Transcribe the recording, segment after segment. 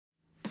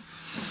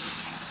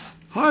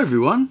Hi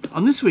everyone,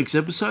 on this week's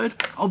episode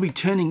I'll be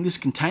turning this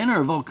container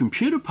of old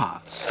computer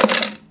parts.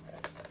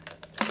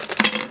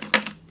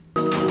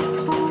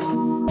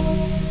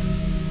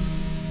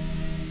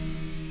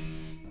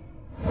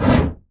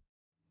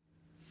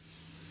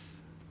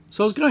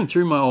 So I was going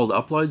through my old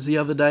uploads the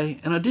other day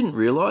and I didn't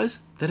realise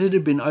that it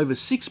had been over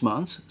 6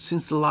 months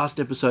since the last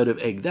episode of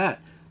Egg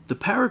That, the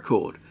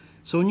paracord.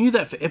 So I knew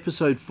that for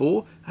episode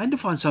 4 I had to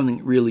find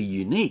something really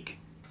unique.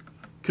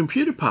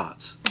 Computer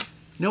parts.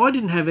 Now I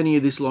didn't have any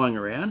of this lying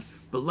around,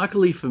 but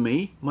luckily for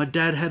me, my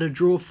dad had a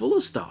drawer full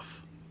of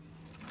stuff.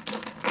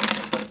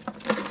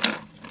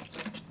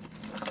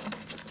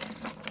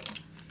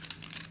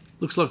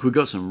 Looks like we've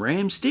got some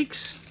RAM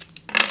sticks,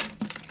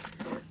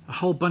 a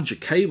whole bunch of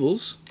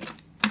cables,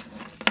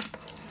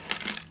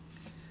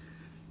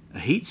 a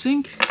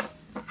heatsink,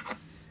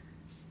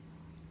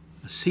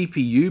 a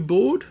CPU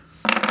board,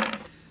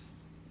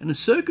 and a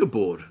circuit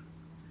board.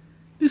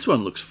 This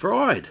one looks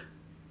fried.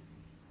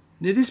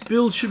 Now this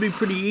build should be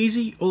pretty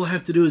easy. All I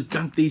have to do is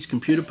dunk these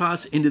computer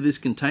parts into this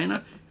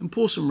container and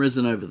pour some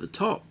resin over the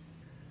top.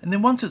 And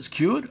then once it's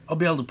cured, I'll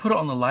be able to put it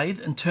on the lathe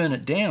and turn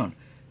it down.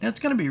 Now it's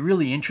going to be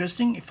really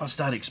interesting if I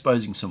start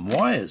exposing some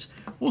wires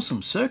or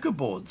some circuit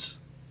boards.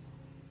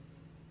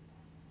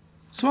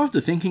 So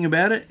after thinking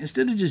about it,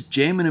 instead of just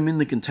jamming them in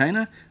the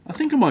container, I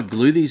think I might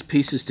glue these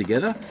pieces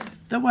together.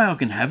 That way I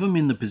can have them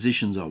in the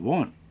positions I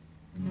want.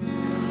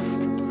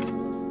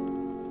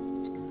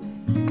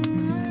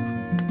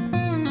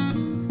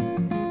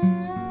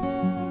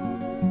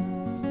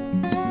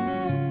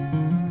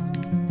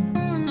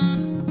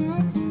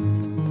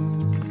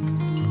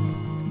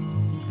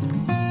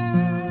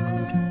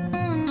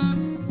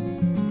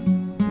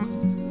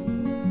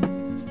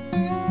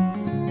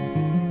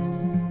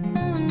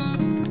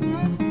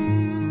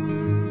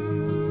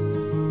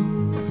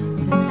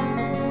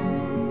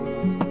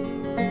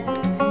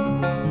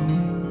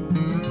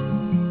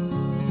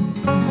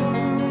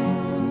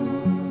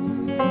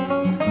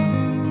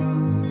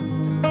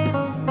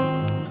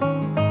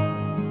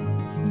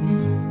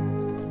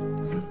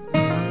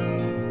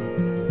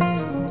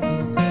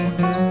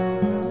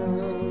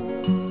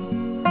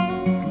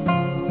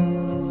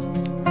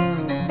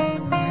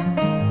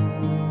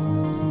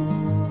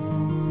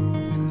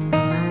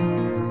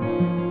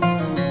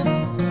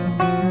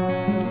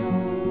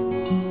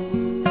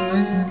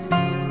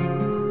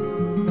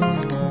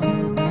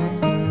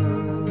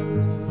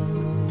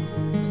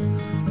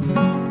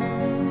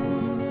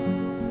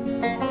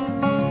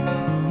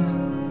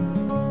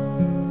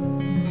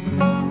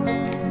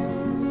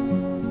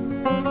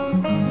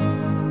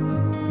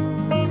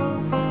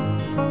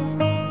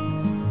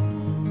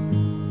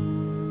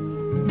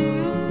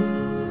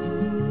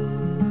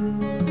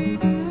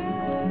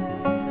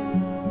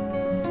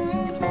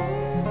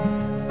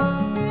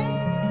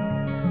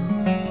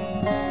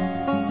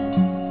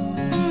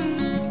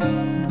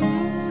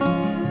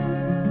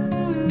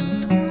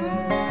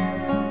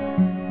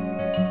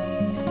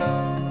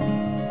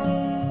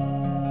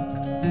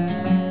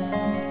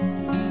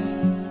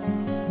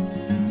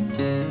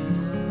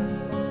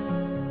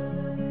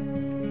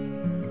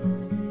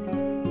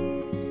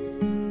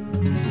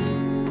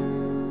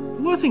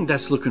 I think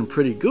that's looking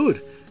pretty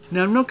good.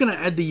 Now I'm not going to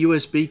add the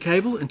USB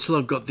cable until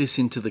I've got this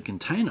into the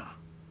container.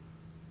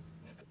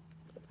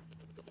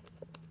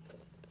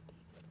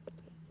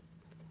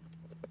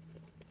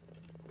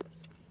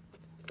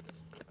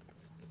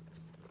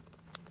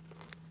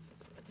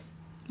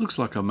 Looks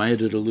like I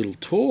made it a little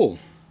tall.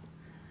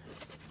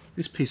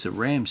 This piece of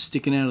RAM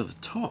sticking out of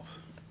the top.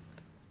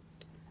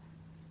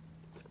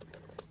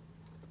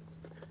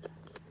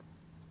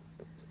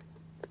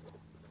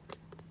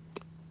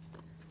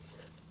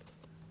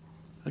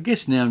 I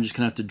guess now I'm just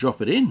going to have to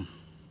drop it in.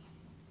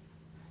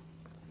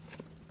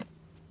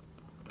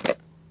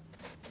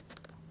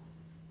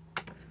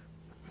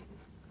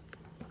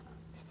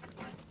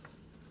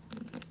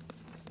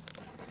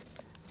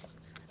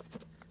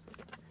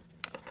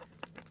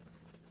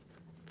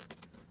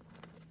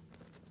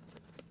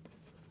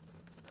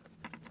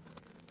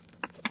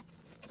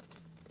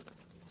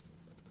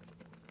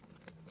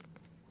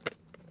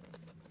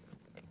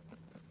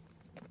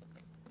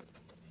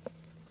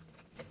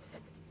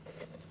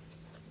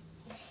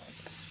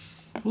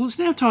 Well, it's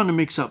now time to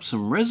mix up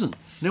some resin.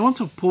 Now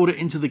once I've poured it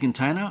into the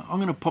container, I'm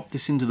going to pop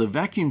this into the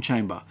vacuum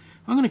chamber.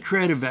 I'm going to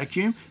create a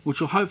vacuum which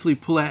will hopefully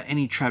pull out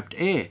any trapped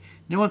air.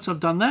 Now once I've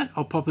done that,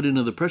 I'll pop it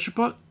into the pressure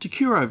pot to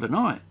cure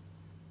overnight.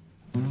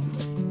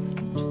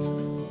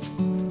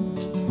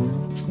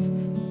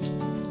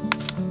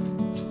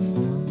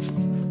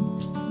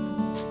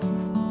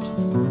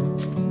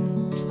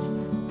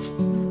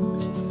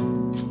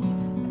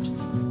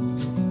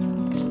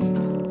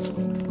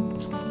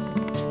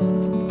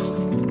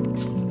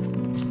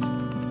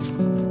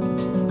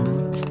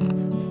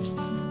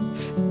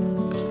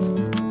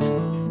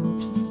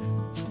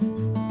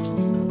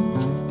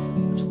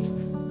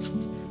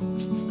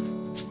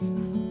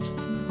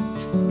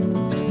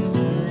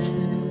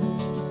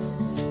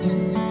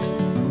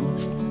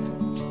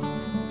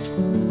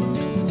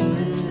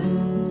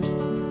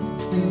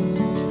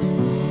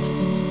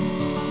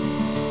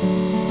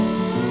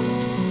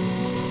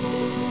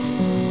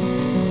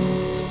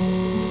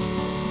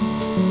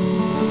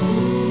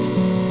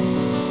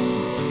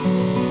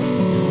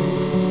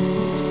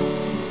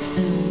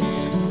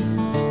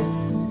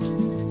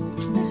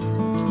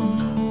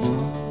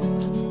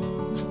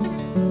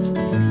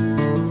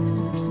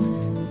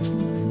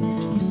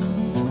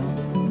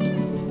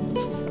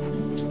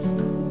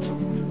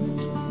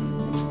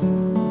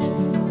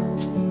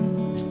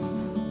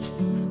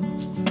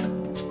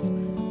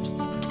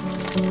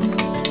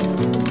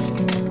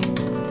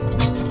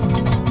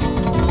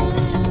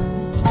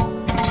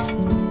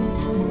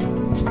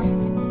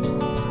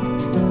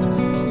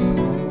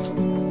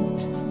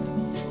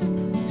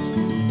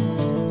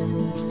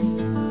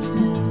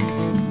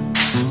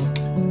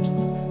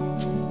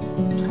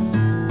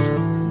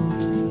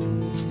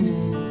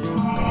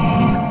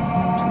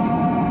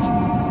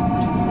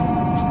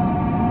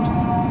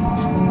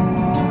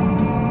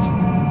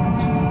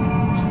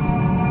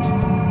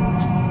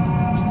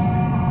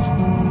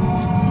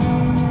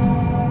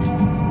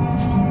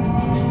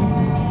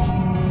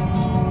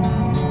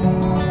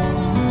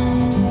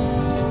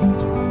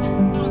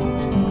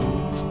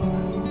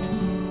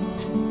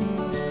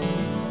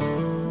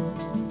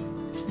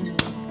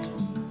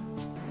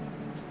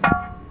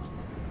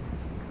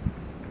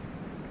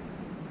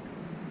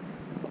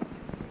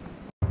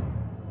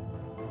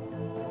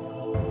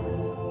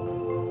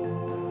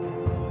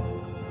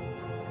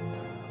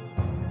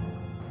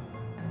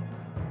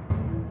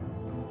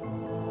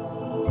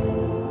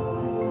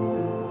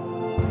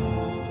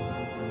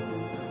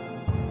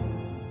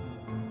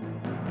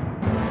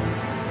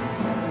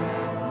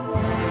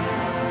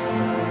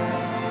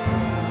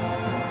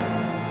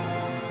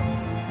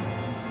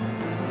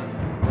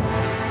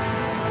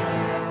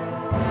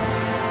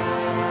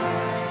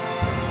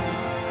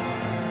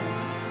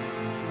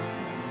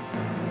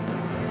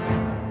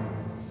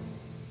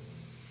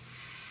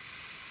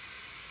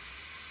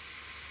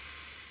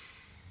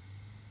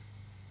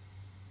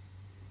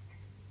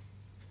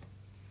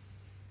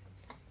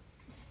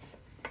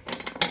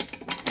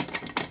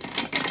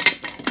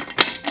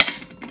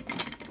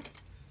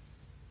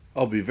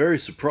 I'll be very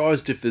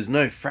surprised if there's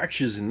no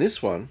fractures in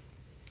this one.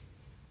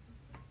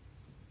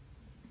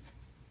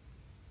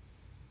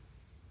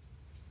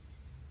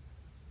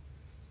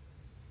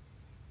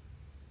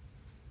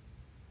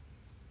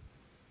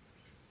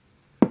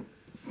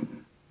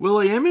 Well,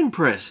 I am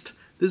impressed.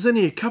 There's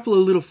only a couple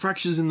of little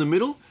fractures in the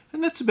middle,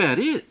 and that's about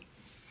it.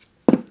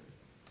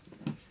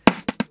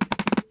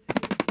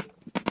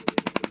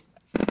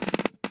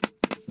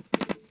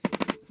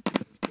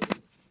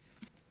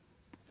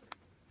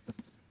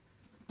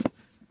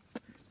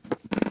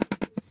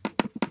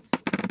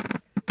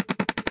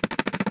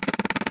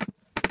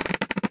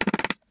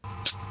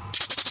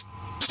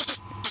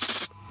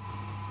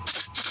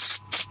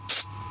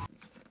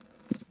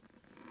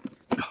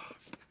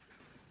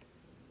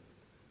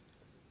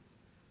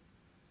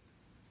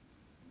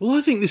 Well,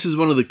 I think this is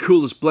one of the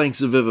coolest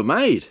blanks I've ever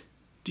made.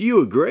 Do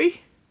you agree?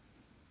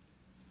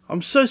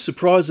 I'm so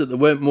surprised that there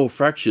weren't more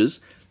fractures.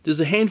 There's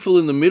a handful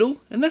in the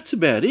middle, and that's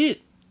about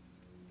it.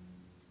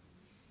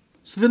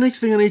 So the next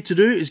thing I need to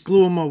do is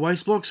glue on my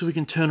waste block so we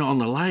can turn it on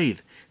the lathe.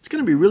 It's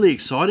going to be really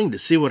exciting to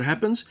see what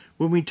happens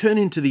when we turn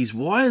into these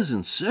wires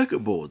and circuit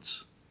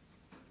boards.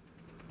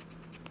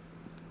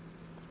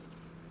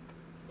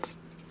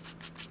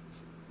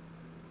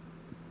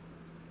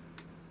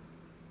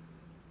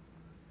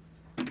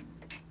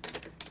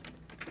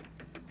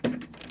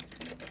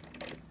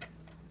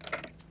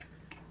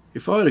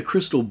 If I had a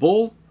crystal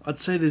ball, I'd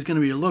say there's going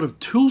to be a lot of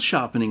tool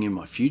sharpening in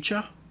my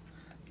future.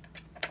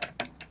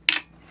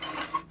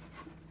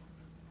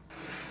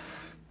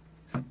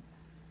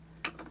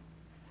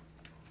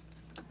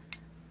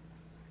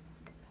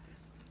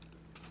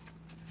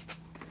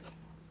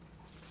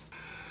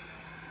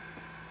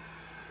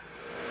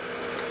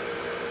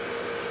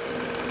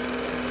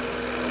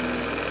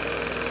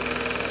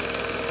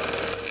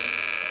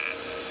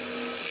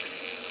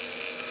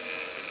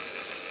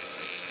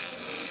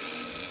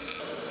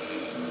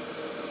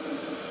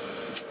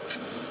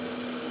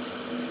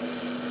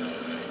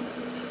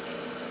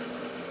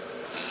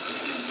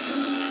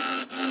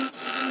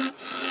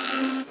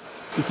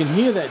 You can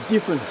hear that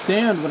different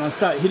sound when I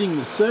start hitting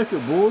the circuit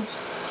boards.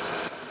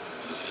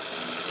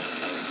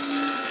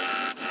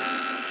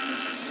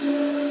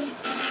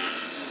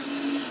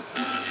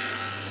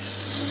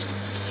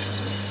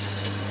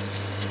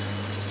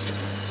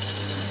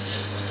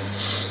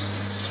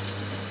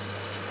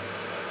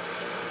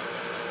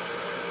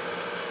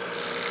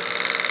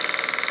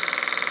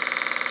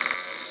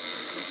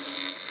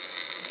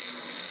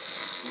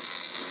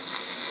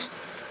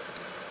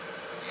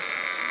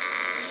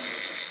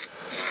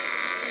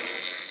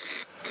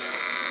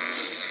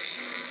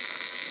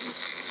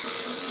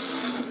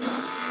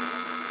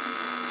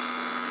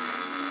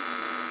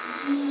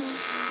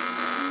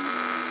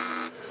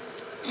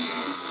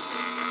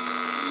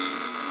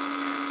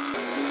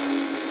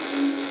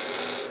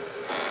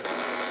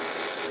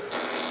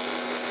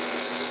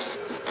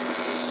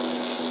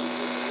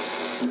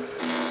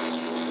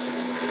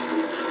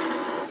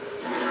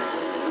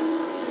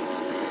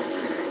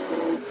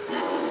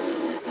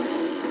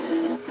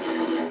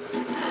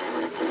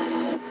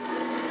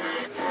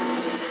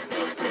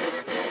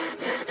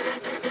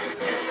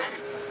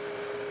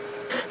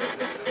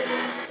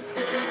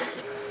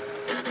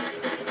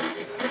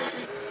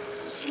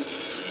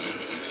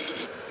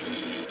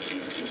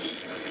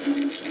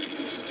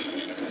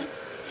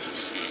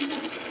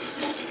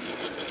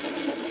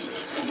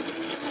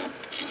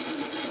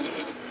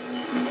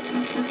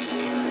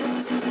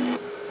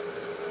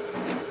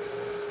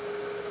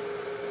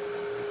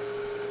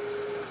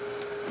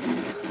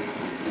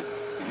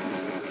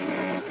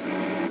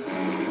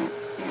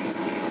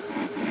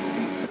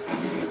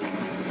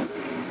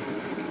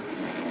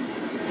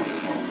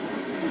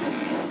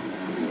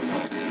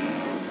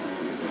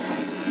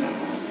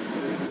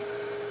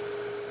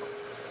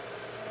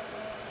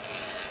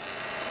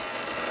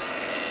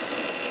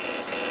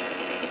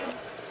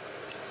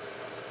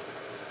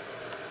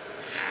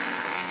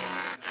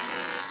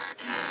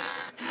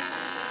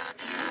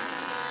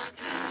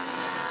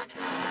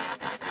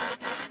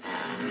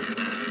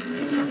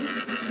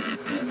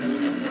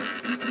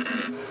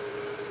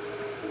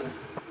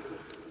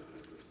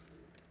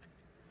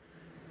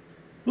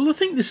 Well, I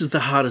think this is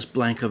the hardest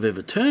blank I've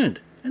ever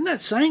turned, and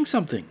that's saying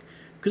something,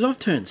 because I've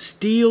turned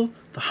steel,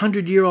 the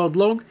 100-year-old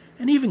log,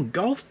 and even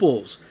golf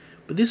balls,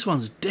 but this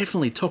one's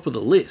definitely top of the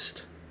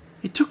list.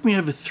 It took me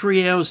over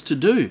 3 hours to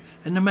do,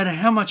 and no matter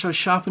how much I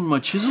sharpened my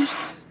chisels,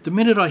 the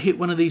minute I hit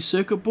one of these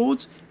circuit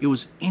boards, it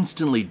was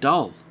instantly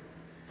dull.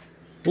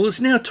 Well, it's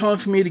now time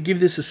for me to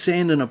give this a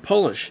sand and a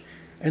polish,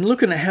 and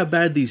looking at how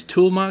bad these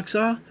tool marks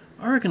are,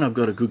 I reckon I've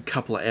got a good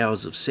couple of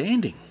hours of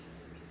sanding.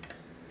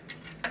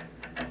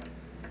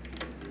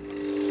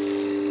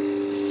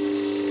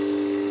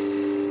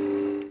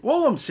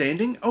 While I'm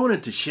sanding, I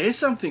wanted to share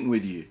something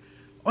with you.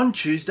 On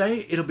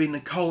Tuesday, it'll be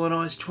Nicole and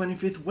I's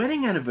 25th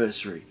wedding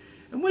anniversary,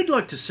 and we'd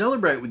like to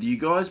celebrate with you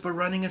guys by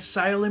running a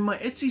sale in my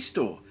Etsy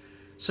store.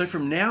 So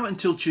from now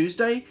until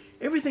Tuesday,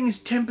 everything is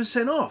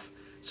 10% off.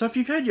 So if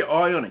you've had your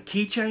eye on a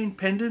keychain,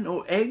 pendant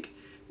or egg,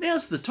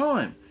 now's the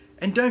time.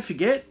 And don't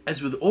forget,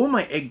 as with all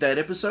my egg date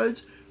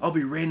episodes, I'll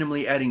be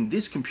randomly adding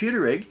this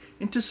computer egg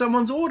into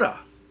someone's order.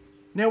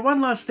 Now one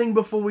last thing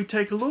before we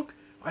take a look,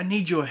 I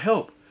need your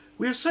help.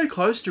 We are so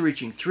close to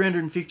reaching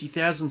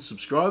 350,000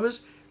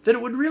 subscribers that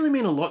it would really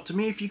mean a lot to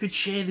me if you could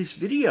share this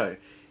video,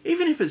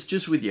 even if it's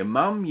just with your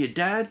mum, your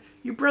dad,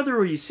 your brother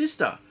or your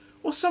sister,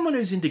 or someone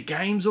who's into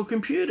games or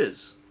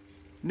computers.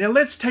 Now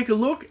let's take a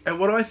look at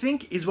what I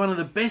think is one of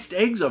the best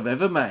eggs I've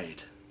ever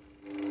made.